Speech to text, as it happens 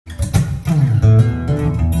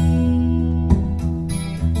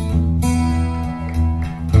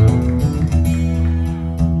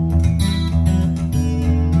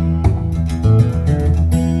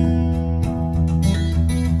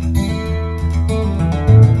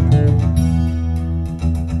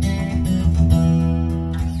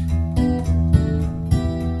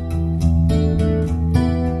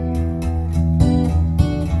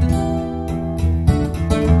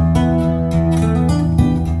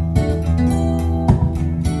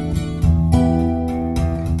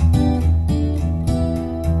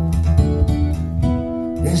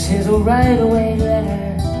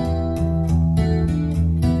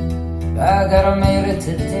gotta make it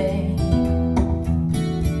today.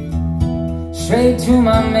 Straight to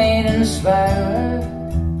my main inspirer.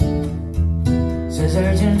 Says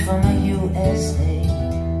urgent from the USA.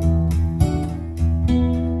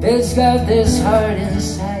 It's got this heart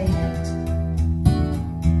inside it.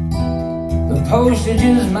 The postage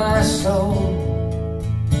is my soul.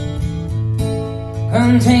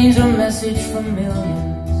 Contains a message from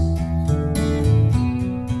millions.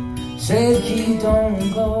 Said keep,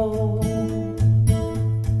 don't go.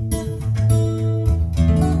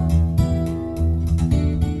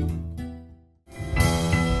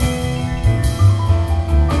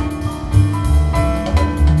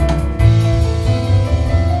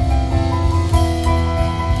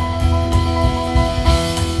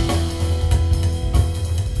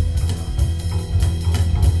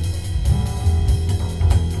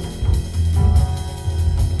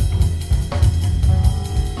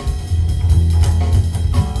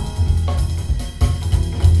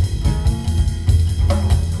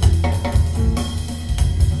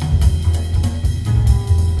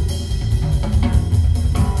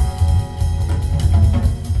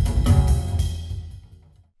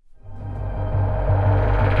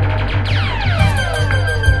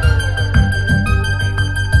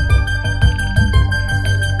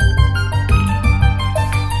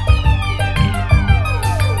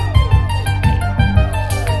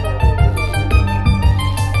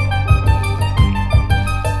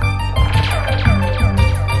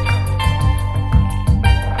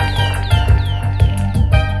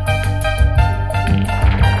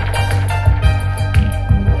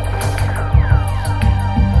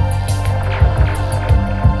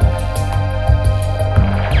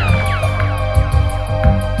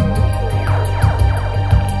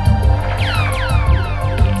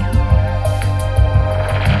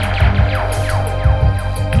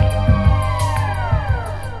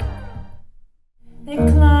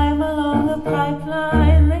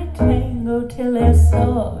 Till they're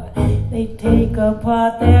sore. They take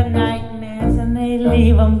apart their nightmares and they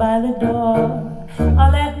leave them by the door. Or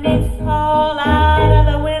let me fall out of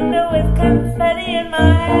the window with confetti in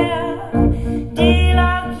my hair.